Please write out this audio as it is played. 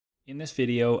In this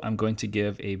video, I'm going to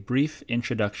give a brief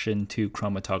introduction to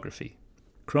chromatography.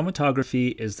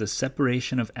 Chromatography is the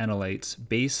separation of analytes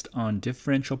based on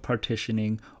differential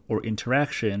partitioning or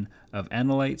interaction of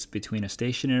analytes between a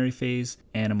stationary phase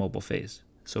and a mobile phase.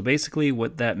 So basically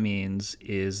what that means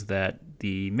is that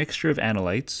the mixture of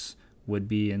analytes would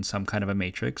be in some kind of a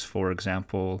matrix, for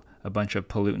example, a bunch of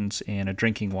pollutants in a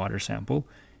drinking water sample,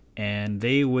 and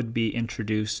they would be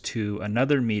introduced to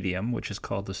another medium, which is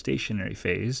called the stationary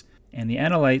phase, and the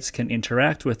analytes can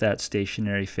interact with that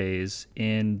stationary phase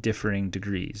in differing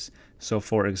degrees. So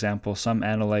for example, some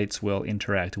analytes will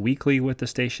interact weakly with the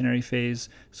stationary phase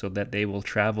so that they will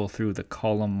travel through the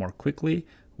column more quickly,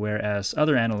 whereas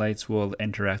other analytes will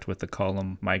interact with the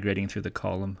column, migrating through the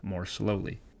column more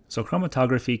slowly. So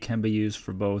chromatography can be used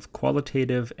for both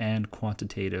qualitative and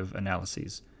quantitative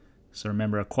analyses. So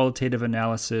remember, a qualitative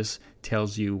analysis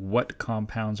tells you what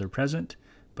compounds are present,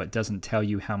 but doesn't tell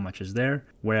you how much is there,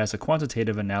 whereas a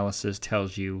quantitative analysis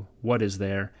tells you what is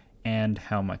there and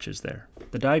how much is there.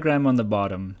 The diagram on the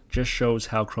bottom just shows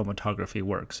how chromatography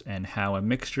works and how a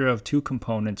mixture of two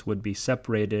components would be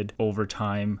separated over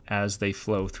time as they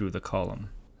flow through the column.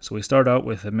 So we start out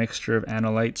with a mixture of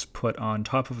analytes put on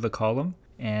top of the column,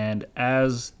 and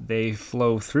as they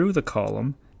flow through the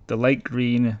column, the light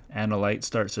green analyte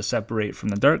starts to separate from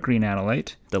the dark green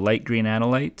analyte, the light green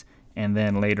analyte, and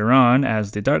then later on,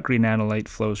 as the dark green analyte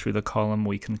flows through the column,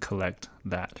 we can collect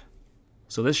that.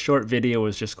 So this short video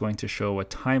is just going to show a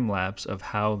time lapse of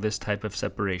how this type of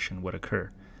separation would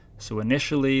occur. So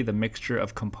initially, the mixture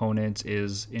of components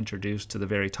is introduced to the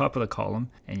very top of the column,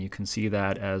 and you can see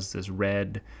that as this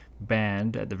red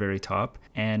band at the very top.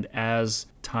 And as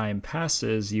time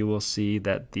passes, you will see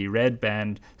that the red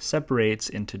band separates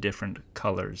into different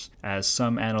colors, as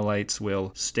some analytes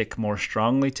will stick more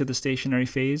strongly to the stationary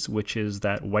phase, which is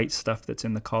that white stuff that's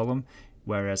in the column,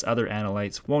 whereas other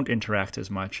analytes won't interact as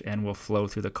much and will flow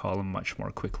through the column much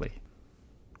more quickly.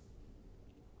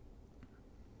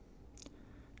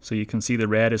 So you can see the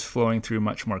red is flowing through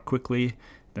much more quickly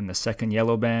than the second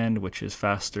yellow band, which is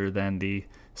faster than the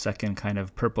second kind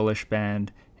of purplish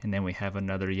band, and then we have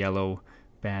another yellow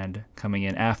band coming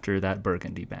in after that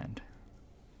burgundy band.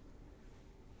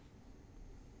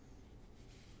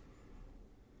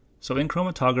 So in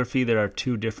chromatography, there are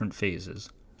two different phases.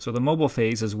 So the mobile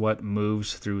phase is what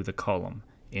moves through the column.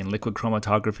 In liquid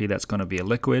chromatography, that's going to be a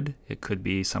liquid. It could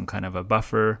be some kind of a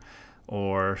buffer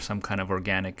or some kind of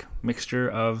organic mixture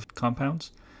of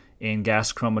compounds. In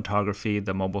gas chromatography,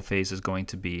 the mobile phase is going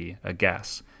to be a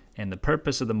gas. And the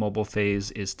purpose of the mobile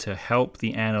phase is to help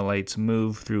the analytes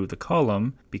move through the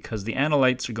column, because the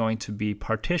analytes are going to be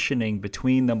partitioning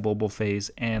between the mobile phase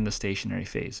and the stationary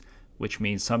phase, which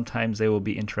means sometimes they will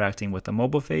be interacting with the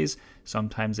mobile phase,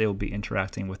 sometimes they will be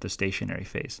interacting with the stationary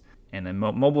phase. And the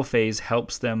mobile phase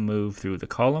helps them move through the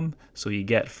column, so you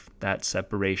get that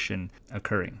separation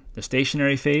occurring. The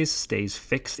stationary phase stays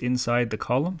fixed inside the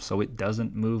column, so it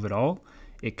doesn't move at all.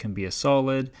 It can be a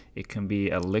solid, it can be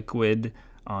a liquid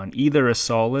on either a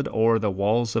solid or the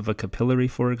walls of a capillary,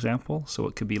 for example. So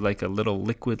it could be like a little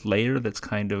liquid layer that's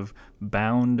kind of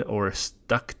bound or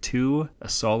stuck to a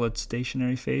solid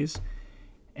stationary phase.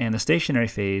 And the stationary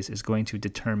phase is going to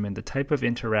determine the type of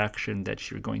interaction that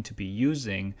you're going to be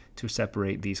using to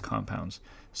separate these compounds.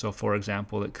 So for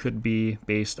example, it could be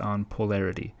based on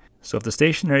polarity. So if the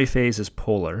stationary phase is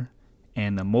polar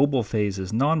and the mobile phase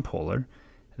is nonpolar,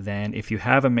 then if you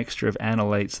have a mixture of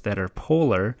analytes that are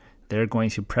polar, they're going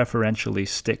to preferentially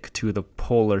stick to the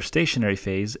polar stationary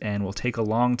phase and will take a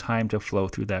long time to flow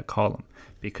through that column,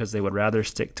 because they would rather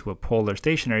stick to a polar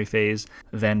stationary phase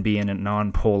than be in a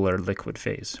non-polar liquid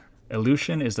phase.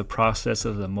 Elution is the process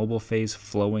of the mobile phase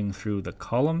flowing through the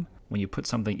column. When you put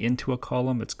something into a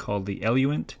column, it's called the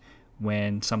eluent.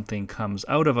 When something comes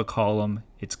out of a column,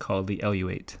 it's called the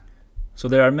eluate. So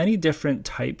there are many different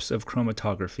types of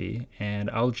chromatography, and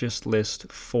I'll just list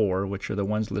 4, which are the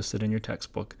ones listed in your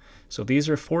textbook. So these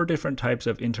are 4 different types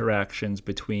of interactions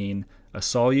between a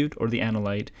solute or the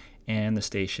analyte and the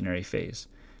stationary phase.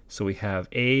 So we have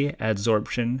A,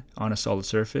 adsorption on a solid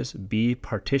surface, B,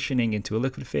 partitioning into a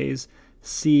liquid phase,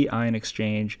 C, ion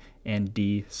exchange, and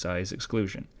D, size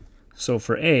exclusion. So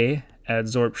for A,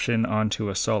 adsorption onto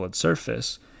a solid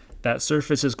surface, that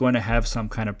surface is going to have some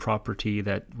kind of property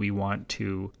that we want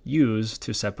to use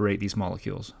to separate these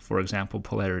molecules. For example,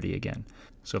 polarity again.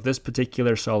 So if this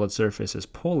particular solid surface is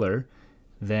polar,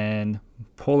 then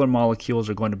polar molecules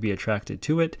are going to be attracted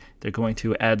to it. They're going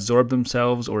to adsorb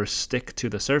themselves or stick to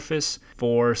the surface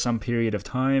for some period of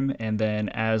time. And then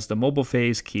as the mobile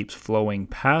phase keeps flowing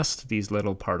past these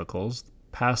little particles,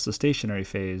 past the stationary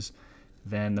phase,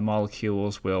 then the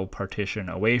molecules will partition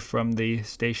away from the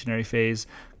stationary phase,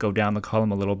 go down the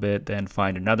column a little bit, then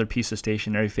find another piece of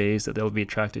stationary phase that they'll be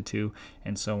attracted to,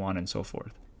 and so on and so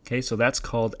forth. Okay, so that's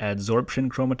called adsorption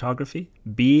chromatography.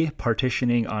 B,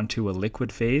 partitioning onto a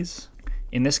liquid phase.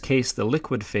 In this case, the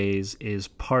liquid phase is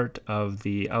part of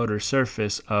the outer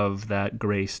surface of that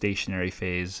gray stationary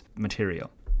phase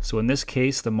material. So in this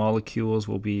case, the molecules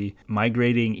will be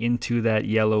migrating into that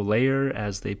yellow layer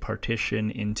as they partition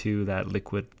into that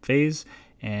liquid phase,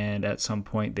 and at some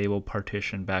point they will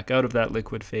partition back out of that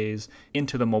liquid phase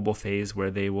into the mobile phase,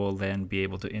 where they will then be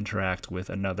able to interact with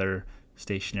another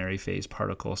stationary phase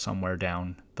particle somewhere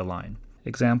down the line.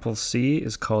 Example C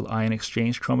is called ion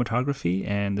exchange chromatography,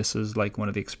 and this is like one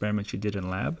of the experiments you did in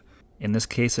lab. In this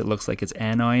case, it looks like it's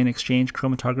anion exchange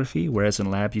chromatography, whereas in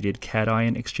lab you did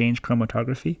cation exchange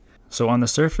chromatography. So on the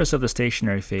surface of the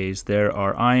stationary phase, there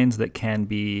are ions that can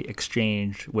be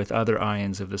exchanged with other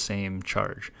ions of the same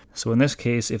charge. So in this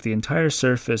case, if the entire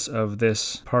surface of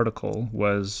this particle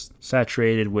was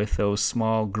saturated with those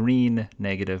small green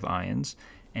negative ions,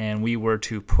 and we were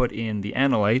to put in the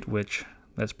analyte, which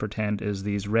let's pretend is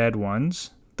these red ones,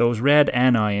 those red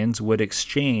anions would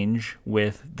exchange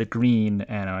with the green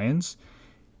anions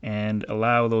and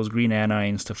allow those green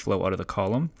anions to flow out of the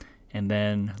column. And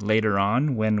then later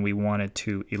on, when we wanted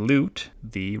to elute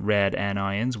the red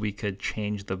anions, we could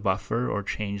change the buffer or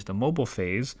change the mobile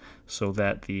phase so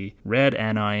that the red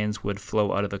anions would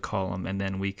flow out of the column, and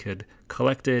then we could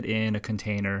collect it in a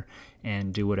container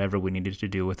and do whatever we needed to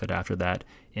do with it after that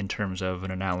in terms of an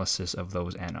analysis of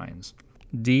those anions.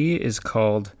 D is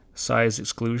called size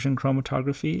exclusion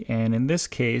chromatography, and in this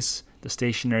case, the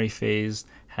stationary phase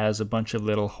has a bunch of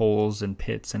little holes and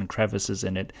pits and crevices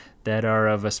in it that are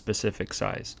of a specific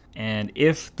size. And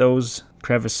if those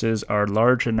crevices are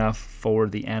large enough for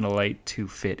the analyte to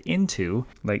fit into,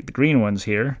 like the green ones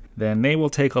here, then they will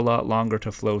take a lot longer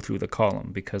to flow through the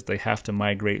column because they have to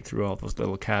migrate through all those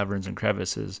little caverns and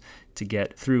crevices to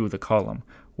get through the column.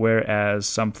 Whereas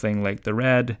something like the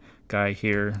red guy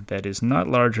here that is not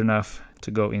large enough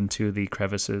to go into the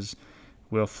crevices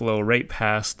will flow right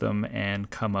past them and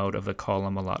come out of the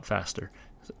column a lot faster,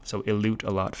 so elute a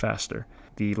lot faster.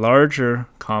 The larger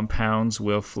compounds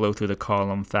will flow through the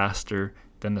column faster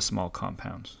than the small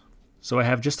compounds. So I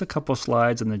have just a couple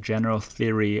slides on the general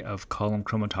theory of column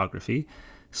chromatography.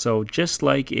 So just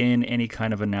like in any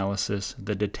kind of analysis,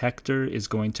 the detector is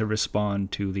going to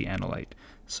respond to the analyte.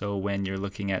 So when you're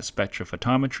looking at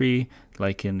spectrophotometry,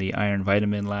 like in the iron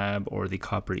vitamin lab or the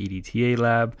copper EDTA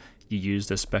lab, you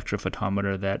used a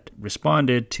spectrophotometer that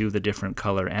responded to the different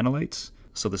color analytes.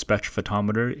 So the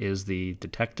spectrophotometer is the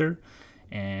detector.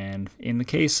 And in the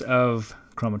case of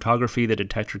chromatography, the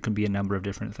detector can be a number of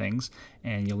different things.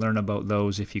 And you'll learn about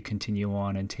those if you continue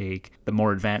on and take the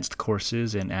more advanced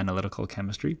courses in analytical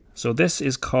chemistry. So this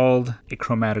is called a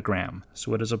chromatogram.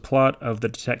 So it is a plot of the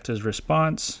detector's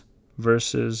response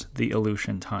versus the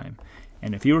elution time.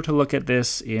 And if you were to look at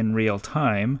this in real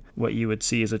time, what you would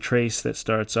see is a trace that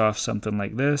starts off something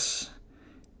like this,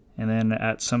 and then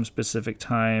at some specific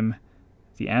time,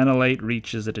 the analyte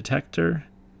reaches the detector,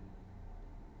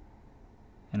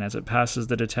 and as it passes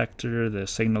the detector, the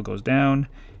signal goes down,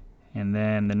 and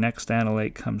then the next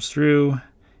analyte comes through,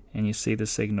 and you see the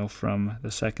signal from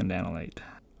the second analyte.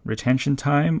 Retention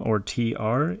time, or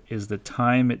TR, is the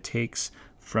time it takes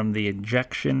from the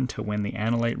injection to when the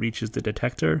analyte reaches the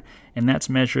detector, and that's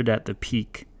measured at the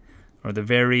peak, or the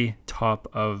very top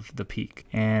of the peak.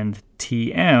 And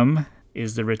TM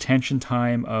is the retention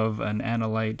time of an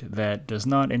analyte that does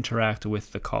not interact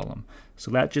with the column.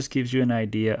 So that just gives you an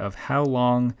idea of how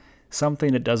long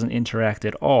something that doesn't interact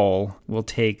at all will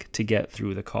take to get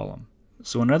through the column.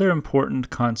 So another important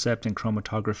concept in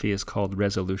chromatography is called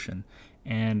resolution.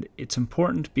 And it's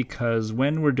important because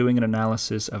when we're doing an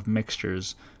analysis of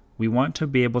mixtures, we want to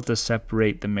be able to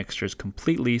separate the mixtures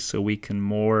completely so we can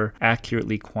more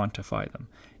accurately quantify them.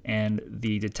 And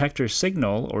the detector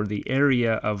signal, or the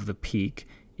area of the peak,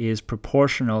 is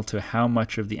proportional to how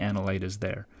much of the analyte is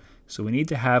there. So we need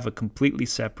to have a completely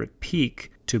separate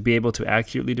peak to be able to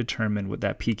accurately determine what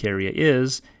that peak area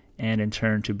is, and in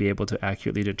turn to be able to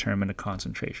accurately determine a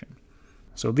concentration.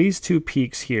 So these two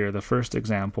peaks here, the first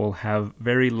example, have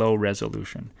very low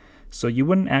resolution. So you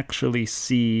wouldn't actually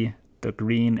see the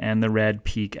green and the red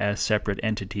peak as separate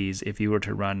entities if you were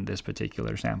to run this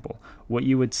particular sample. What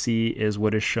you would see is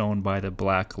what is shown by the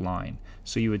black line.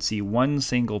 So you would see one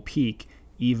single peak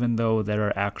even though there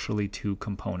are actually two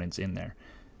components in there.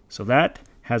 So that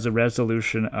has a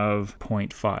resolution of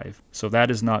 0.5. So that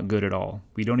is not good at all.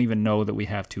 We don't even know that we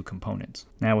have two components.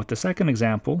 Now with the second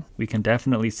example, we can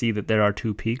definitely see that there are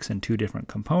two peaks and two different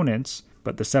components,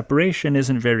 But the separation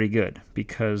isn't very good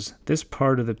because this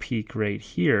part of the peak right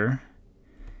here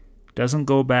doesn't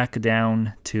go back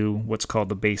down to what's called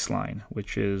the baseline,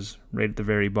 which is right at the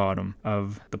very bottom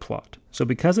of the plot. So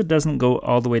because it doesn't go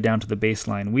all the way down to the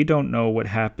baseline, we don't know what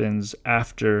happens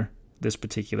after this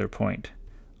particular point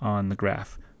on the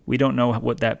graph. We don't know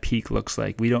what that peak looks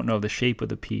like. We don't know the shape of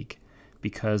the peak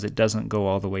because it doesn't go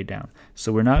all the way down.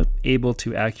 So we're not able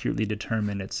to accurately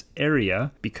determine its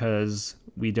area because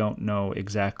we don't know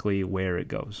exactly where it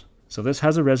goes. So this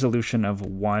has a resolution of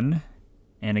 1,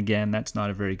 and again, that's not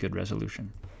a very good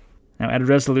resolution. Now at a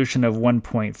resolution of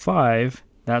 1.5,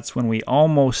 that's when we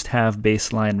almost have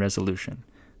baseline resolution.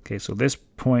 Okay, so this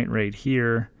point right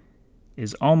here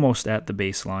is almost at the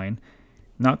baseline.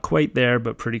 Not quite there,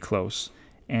 but pretty close.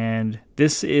 And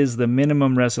this is the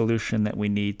minimum resolution that we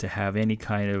need to have any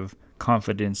kind of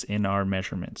confidence in our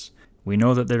measurements. We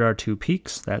know that there are 2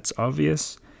 peaks, that's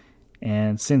obvious.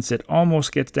 And since it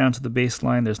almost gets down to the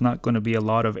baseline, there's not going to be a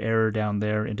lot of error down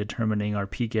there in determining our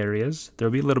peak areas.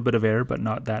 There'll be a little bit of error, but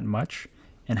not that much.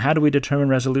 And how do we determine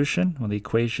resolution? Well, the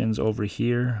equation's over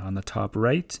here on the top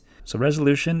right. So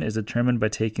resolution is determined by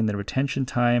taking the retention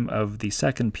time of the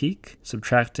second peak,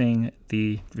 subtracting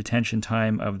the retention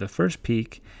time of the first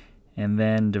peak, and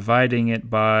then dividing it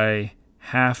by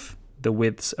half the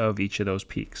widths of each of those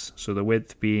peaks. So the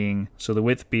width being,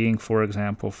 for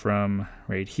example, from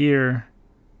right here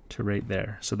to right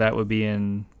there. So that would be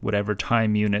in whatever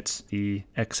time units the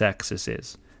x-axis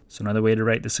is. So another way to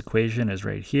write this equation is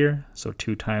right here. So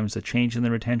 2 times the change in the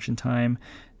retention time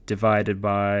divided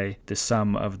by the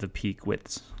sum of the peak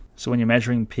widths. So when you're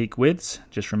measuring peak widths,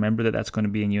 just remember that that's going to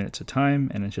be in units of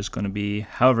time, and it's just going to be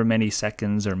however many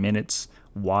seconds or minutes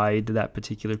wide that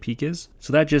particular peak is.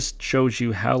 So that just shows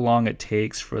you how long it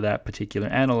takes for that particular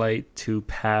analyte to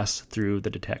pass through the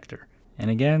detector. And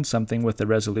again, something with a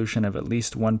resolution of at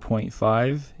least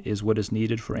 1.5 is what is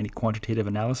needed for any quantitative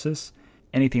analysis.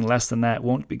 Anything less than that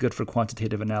won't be good for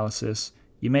quantitative analysis.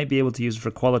 You may be able to use it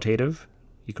for qualitative.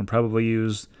 You can probably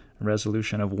use a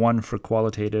resolution of 1 for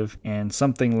qualitative, and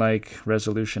something like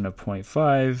resolution of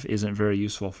 0.5 isn't very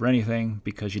useful for anything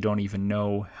because you don't even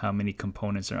know how many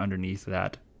components are underneath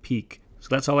that peak. So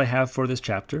that's all I have for this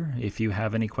chapter. If you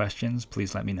have any questions,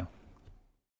 please let me know.